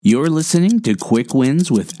You're listening to Quick Wins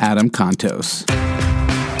with Adam Contos.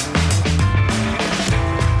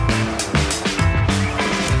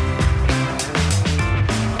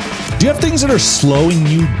 Do you have things that are slowing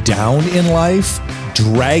you down in life,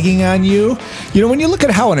 dragging on you? You know, when you look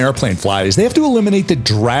at how an airplane flies, they have to eliminate the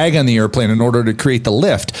drag on the airplane in order to create the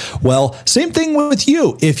lift. Well, same thing with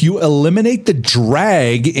you. If you eliminate the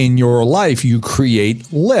drag in your life, you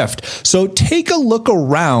create lift. So take a look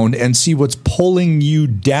around and see what's pulling you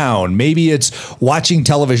down. Maybe it's watching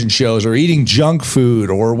television shows or eating junk food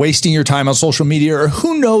or wasting your time on social media or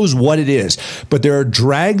who knows what it is. But there are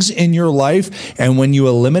drags in your life, and when you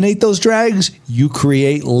eliminate those drags, you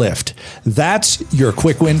create lift. That's your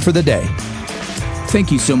quick win for the day. Thank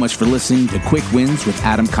you so much for listening to Quick Wins with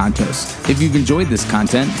Adam Contos. If you've enjoyed this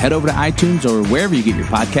content, head over to iTunes or wherever you get your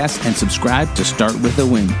podcasts and subscribe to Start With a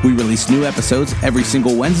Win. We release new episodes every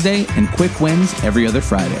single Wednesday and Quick Wins every other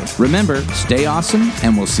Friday. Remember, stay awesome,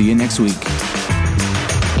 and we'll see you next week.